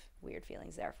lot of weird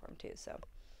feelings there for him too. So.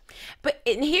 But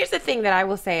and here's the thing that I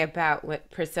will say about what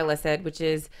Priscilla said, which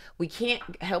is we can't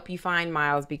help you find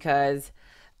Miles because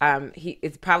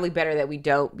it's probably better that we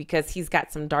don't, because he's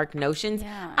got some dark notions.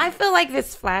 Yeah. I feel like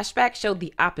this flashback showed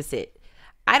the opposite.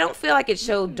 I don't feel like it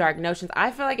showed dark notions.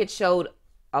 I feel like it showed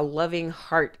a loving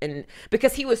heart, and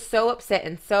because he was so upset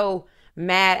and so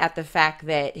mad at the fact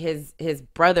that his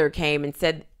brother came and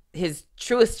said his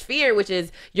truest fear, which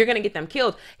is you're gonna get them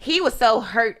killed. He was so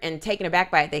hurt and taken aback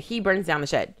by it that he burns down the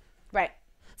shed. Right.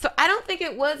 So I don't think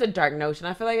it was a dark notion.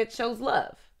 I feel like it shows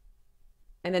love.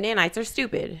 And the nanites are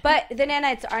stupid. But the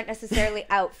nanites aren't necessarily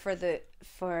out for the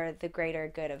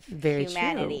greater good of Very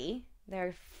humanity.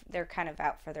 True. They're kind of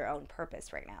out for their own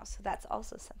purpose right now. So that's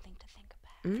also something to think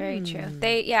about. Very true.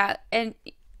 And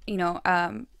you know,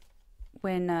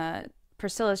 when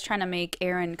Priscilla's trying to make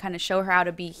Aaron kind of show her how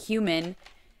to be human,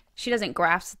 she doesn't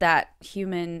grasp that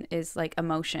human is like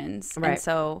emotions. Right. And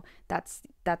so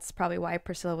that's probably why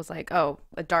Priscilla was like, oh,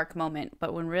 a dark moment.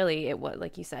 But when really it was,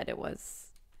 like you said, it was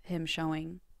him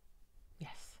showing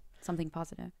something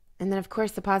positive. And then, of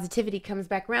course, the positivity comes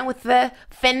back around with the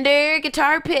Fender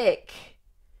guitar pick.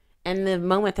 And the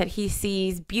moment that he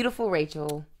sees beautiful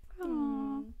Rachel.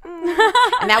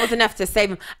 And that was enough to save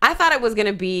him. I thought it was going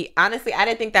to be, honestly, I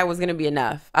didn't think that was going to be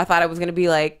enough. I thought it was going to be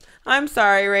like, I'm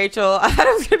sorry, Rachel. I thought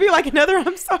it was going to be like another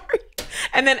I'm sorry.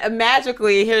 And then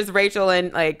magically, here's Rachel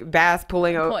and like Bass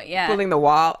pulling the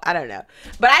wall. I don't know.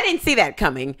 But I didn't see that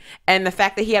coming. And the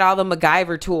fact that he had all the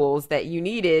MacGyver tools that you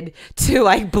needed to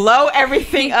like blow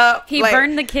everything up. He like,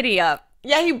 burned the kitty up.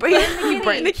 Yeah, he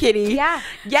burned the kitty. Yeah.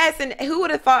 Yes, and who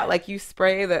would have thought like you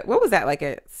spray what was that, like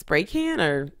a spray can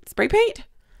or spray paint?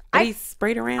 He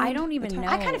sprayed around. I don't even know.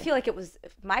 I kind of feel like it was,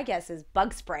 my guess is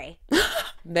bug spray.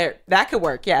 That could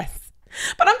work, yes.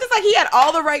 But I'm just like, he had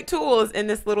all the right tools in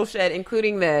this little shed,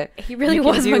 inclling he really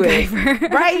was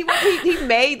MacGyver. Right? He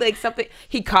made like something.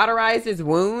 He cauterized his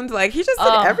wounds. Like he just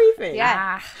did everything.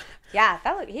 Yeah.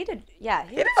 Yeah, he did a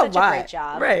such a great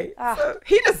job. Right. So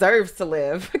he deserves to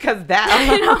live because that.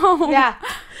 I know. Yeah.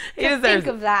 He deserves think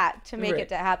of that to make it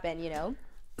to happen, you know.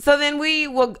 So then we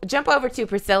will jump over to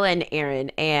Priscilla and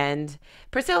Aaron, and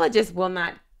Priscilla will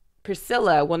not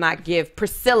give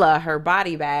Priscilla her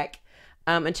body back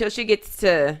until she gets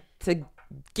to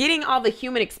getting all the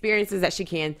human experiences that she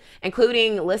can,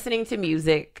 including listening to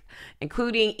music,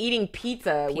 including eating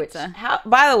pizza. Which,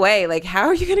 by the way, like, how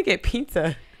are you going to get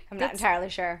pizza? I'm not entirely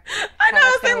sure. I know.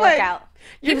 It's going to work out.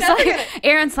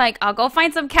 Aaron's like, I'll go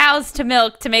find some cows to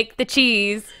milk to make the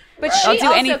cheese. But she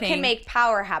also can make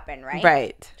power happen, right?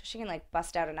 Right. She can like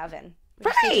bust out an oven.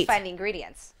 Right. She can find the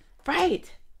ingredients.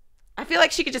 Right. I feel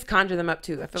like she could just conjure them up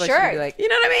too. I feel like she'd be like, you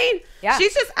know what I mean? Yeah.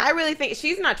 I really think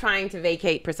she's not trying to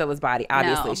vacate Priscilla's body,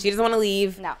 obviously. No. She doesn't want to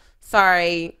leave. No.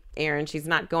 Sorry, Aaron. She's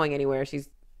not going anywhere.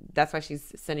 That's why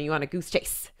she's sending you on a goose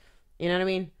chase. You know what I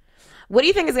mean? What do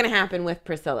you think is going to happen with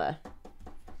Priscilla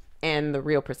and the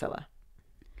real Priscilla?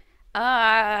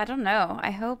 I don't know.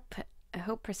 I hope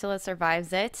Priscilla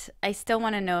survives it. I still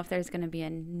want to know if there's going to be a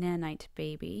nanite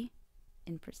baby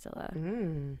in Priscilla.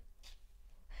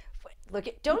 Look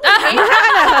at don't.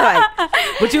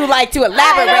 Would you like to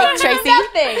elaborate, Tracy?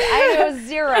 Nothing. I know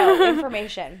zero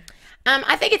information.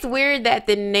 I think it's weird that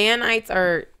the nanites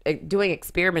are doing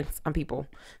experiments on people.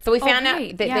 So we found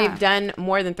out that they've done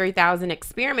more than 3,000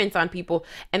 experiments on people,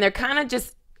 and they're kind of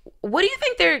just. What do you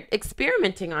think they're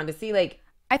experimenting on to see, like?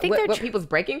 I think what people's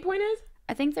breaking point is.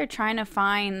 I think they're trying to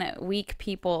find weak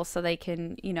people so they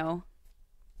can, you know,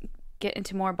 get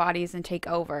into more bodies and take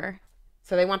over.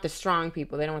 So they want the strong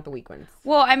people. They don't want the weak ones.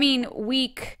 Well, I mean,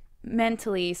 weak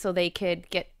mentally so they could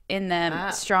get in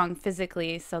them, strong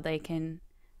physically so they can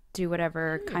do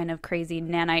whatever kind of crazy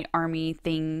nanite army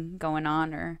thing going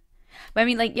on. But I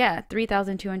mean, like,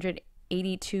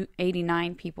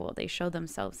 3,289 people they show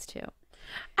themselves to.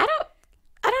 I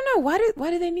don't know.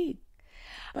 Why do they need?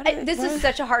 This is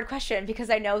such a hard question because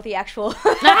I know the actual. So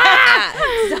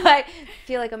I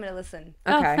feel like I'm going to listen.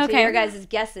 Okay. To your guys'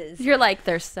 guesses. You're like,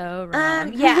 they're so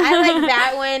wrong. Yeah, I like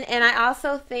that one, and I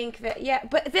also think that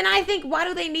but then I think, why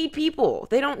do they need people?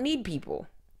 They don't need people.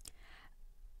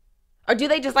 Or do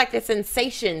they just like the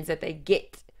sensations that they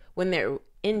get when they're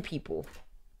in people?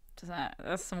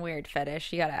 That's some weird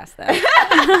fetish. You gotta ask that.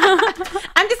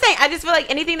 I'm just saying. I just feel like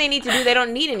anything they need to do, they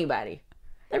don't need anybody.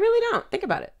 They really don't. Think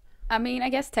about it. I mean, I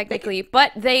guess technically,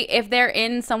 but if they're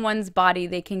in someone's body,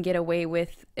 they can get away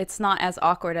with. It's not as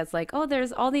awkward as like, oh,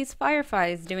 there's all these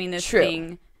fireflies doing this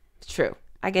thing. True.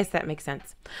 I guess that makes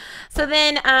sense. So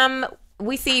then,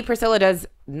 we see Priscilla does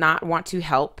not want to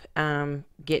help.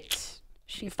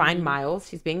 Find Miles.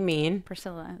 She's being mean.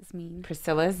 Priscilla is mean.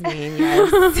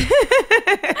 Yes.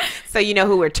 So you know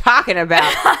who we're talking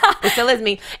about. Priscilla's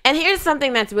mean. And here's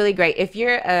something that's really great. If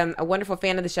you're a wonderful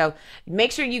fan of the show,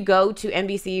 make sure you go to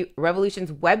NBC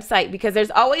Revolution's website, because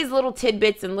there's always little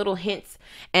tidbits and little hints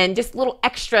and just little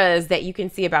extras that you can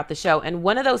see about the show. And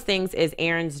one of those things is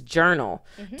Erin's journal.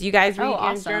 Do you guys read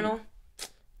Erin's journal?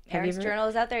 Erin's journal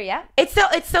is out there, yeah. It's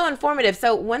so informative.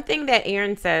 So one thing that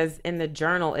Erin says in the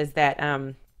journal is that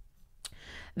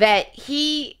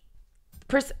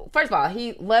first of all,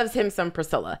 he loves him some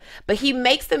Priscilla, but he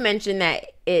makes the mention that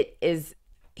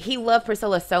he loved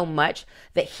Priscilla so much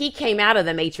that he came out of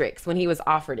the Matrix when he was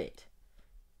offered it.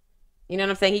 You know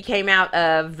what I'm saying? He came out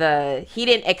of he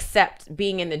didn't accept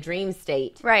being in the dream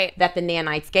state that the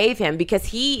nanites gave him,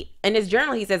 because in his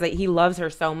journal, he says that he loves her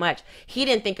so much. He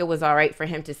didn't think it was all right for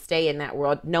him to stay in that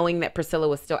world, knowing that Priscilla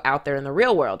was still out there in the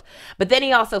real world. But then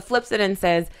he also flips it and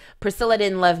says, Priscilla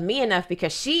didn't love me enough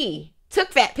because she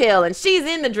took that pill and she's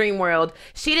in the dream world.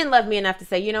 She didn't love me enough to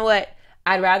say, you know what?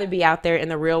 I'd rather be out there in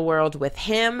the real world with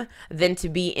him than to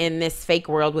be in this fake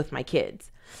world with my kids.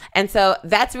 And so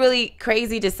that's really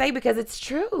crazy to say, because it's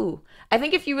true. I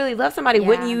think if you really love somebody,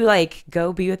 wouldn't you like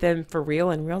go be with them for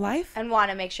real in real life? And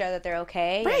want to make sure that they're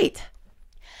okay. Right.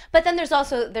 But then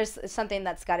there's something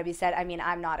that's got to be said. I mean,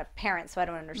 I'm not a parent, so I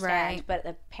don't understand. But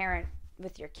a parent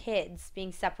with your kids,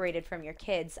 being separated from your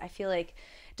kids, I feel like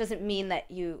doesn't mean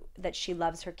that she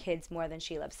loves her kids more than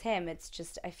she loves him. It's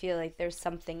just, I feel like there's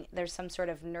some sort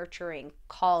of nurturing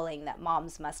calling that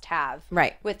moms must have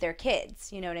with their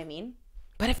kids. You know what I mean?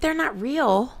 But if they're not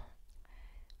real,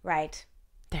 they're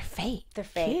fake. They're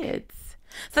fake kids.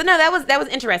 So no, that was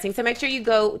interesting. So make sure you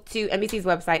go to NBC's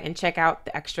website and check out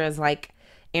the extras like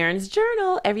Erin's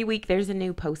journal. Every week there's a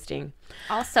new posting.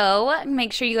 Also,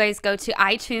 make sure you guys go to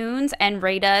iTunes and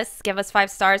rate us, give us 5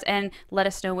 stars, and let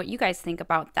us know what you guys think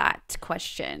about that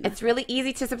question. It's really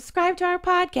easy to subscribe to our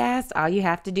podcast. All you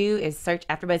have to do is search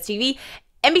AfterBuzz TV,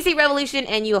 NBC Revolution,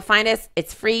 and you will find us.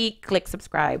 It's free. Click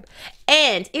subscribe.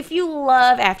 And if you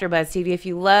love AfterBuzz TV, if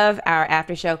you love our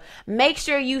after show, make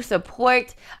sure you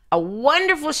support a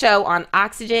wonderful show on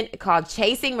Oxygen called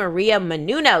Chasing Maria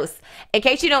Menounos. In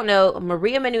case you don't know,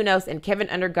 Maria Menounos and Kevin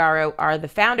Undergaro are the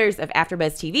founders of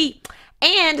AfterBuzz TV,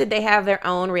 and they have their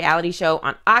own reality show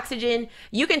on Oxygen.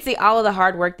 You can see all of the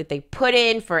hard work that they put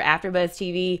in for AfterBuzz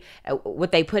TV,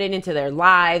 what they put into their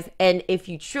lives. And if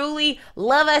you truly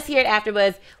love us here at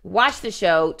AfterBuzz, watch the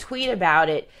show, tweet about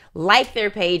it, like their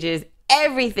pages,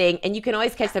 everything. And you can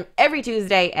always catch them every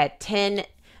Tuesday at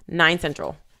 9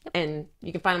 Central. And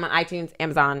you can find them on iTunes,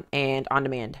 Amazon, and on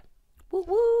demand. Woo,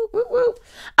 woo, woo, woo.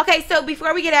 Okay, so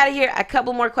before we get out of here, a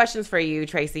couple more questions for you,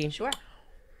 Tracy. Sure.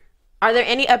 Are there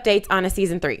any updates on a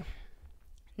season 3?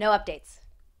 No updates.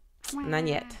 None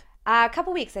yet. A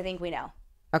couple weeks, I think we know.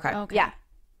 Okay. Yeah.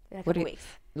 In a couple weeks.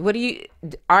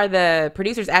 Are the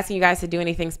producers asking you guys to do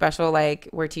anything special, like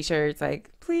wear t-shirts, like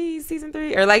please season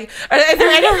 3, or like is there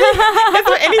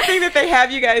anything that they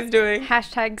have you guys doing?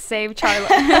 Hashtag save Charlo.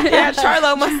 Yeah,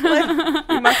 Charlo must live.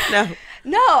 You must know.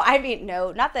 No, I mean,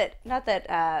 no, not that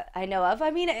I know of.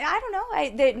 I mean, I don't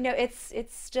know.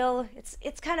 It's still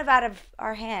kind of out of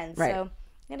our hands. Right. So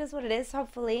it is what it is.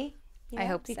 Hopefully, I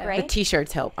hope so. Great. The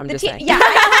t-shirts help. I'm just saying. Yeah,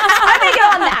 I'm gonna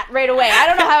get on that right away. I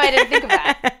don't know how I didn't think of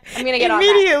that. I'm gonna get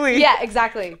immediately. On that. Yeah,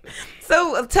 exactly.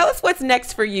 So tell us what's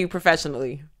next for you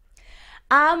professionally.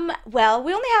 Well,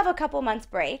 we only have a couple months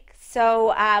break,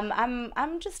 so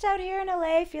I'm just out here in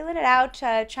LA feeling it out,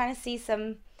 trying to see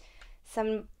some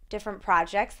different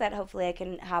projects that hopefully I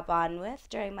can hop on with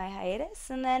during my hiatus,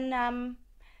 and then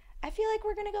I feel like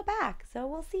we're gonna go back, so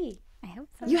we'll see. I hope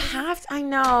so. You have to. I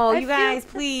know. You guys,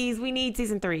 please. We need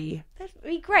season 3. That'd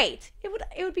be great. It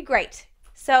would be great.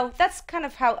 So that's kind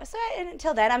of how. So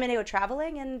until then, I'm gonna go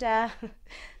traveling and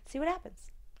see what happens.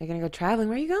 You're gonna go traveling.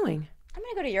 Where are you going? I'm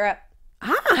gonna go to Europe.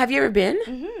 Ah, have you ever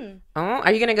been? Oh,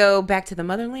 are you gonna go back to the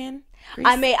motherland? Greece?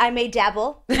 I may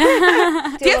dabble. Do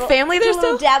you have family family there Do a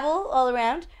little still? dabble all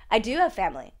around. I do have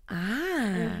family.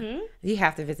 You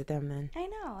have to visit them then. I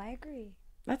know, I agree.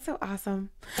 That's so awesome.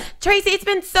 Tracy, it's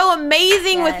been so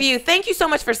amazing with you. Thank you so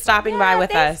much for stopping by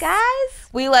with us. Guys.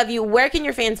 We love you. Where can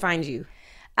your fans find you?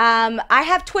 I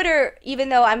have Twitter, even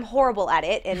though I'm horrible at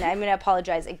it, and I'm going to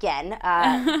apologize again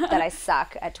that I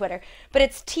suck at Twitter. But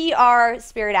it's TR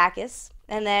Spiridakos,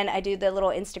 and then I do the little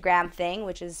Instagram thing,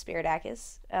 which is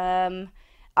Spiridakos.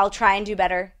 I'll try and do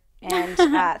better, and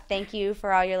thank you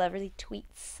for all your lovely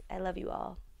tweets. I love you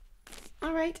all.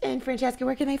 All right, and Francesca,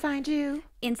 where can they find you?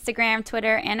 Instagram,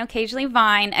 Twitter, and occasionally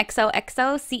Vine,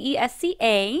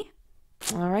 XOXOCESCA.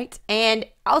 All right. And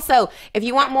also, if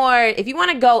you want more, if you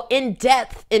want to go in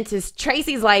depth into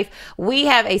Tracy's life, we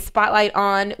have a spotlight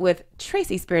on with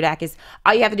Tracy Spiridakos.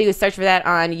 All you have to do is search for that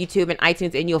on YouTube and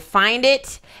iTunes and you'll find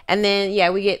it. And then,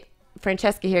 yeah,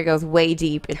 Francesca here goes way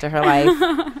deep into her life.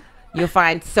 You'll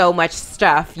find so much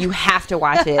stuff. You have to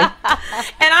watch it. And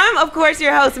I'm, of course,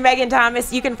 your host, Megan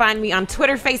Thomas. You can find me on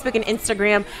Twitter, Facebook, and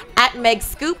Instagram at Meg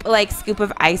Scoop, like scoop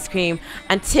of ice cream.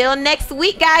 Until next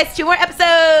week, guys, 2 more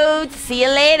episodes. See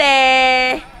you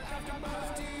later.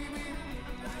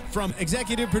 From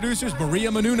executive producers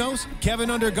Maria Menounos, Kevin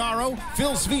Undergaro,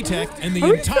 Phil Svitek, and the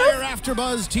entire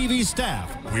AfterBuzz TV staff,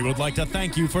 we would like to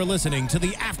thank you for listening to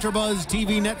the AfterBuzz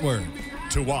TV network.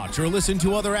 To watch or listen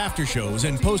to other after shows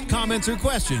and post comments or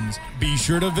questions, be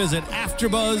sure to visit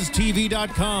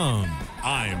AfterBuzzTV.com.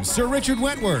 I'm Sir Richard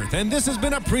Wentworth, and this has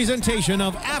been a presentation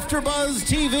of AfterBuzz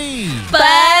TV.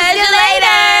 Buzz you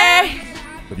later!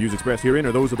 The views expressed herein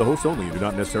are those of the hosts only and do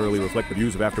not necessarily reflect the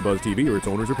views of AfterBuzz TV or its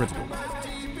owners or principals.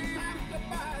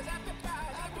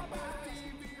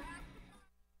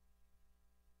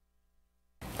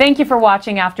 Thank you for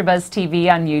watching AfterBuzz TV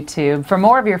on YouTube. For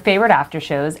more of your favorite after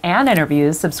shows and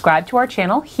interviews, subscribe to our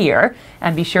channel here,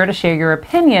 and be sure to share your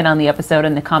opinion on the episode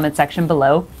in the comment section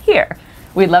below here.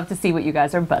 We'd love to see what you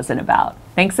guys are buzzing about.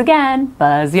 Thanks again.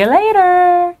 Buzz you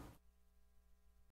later.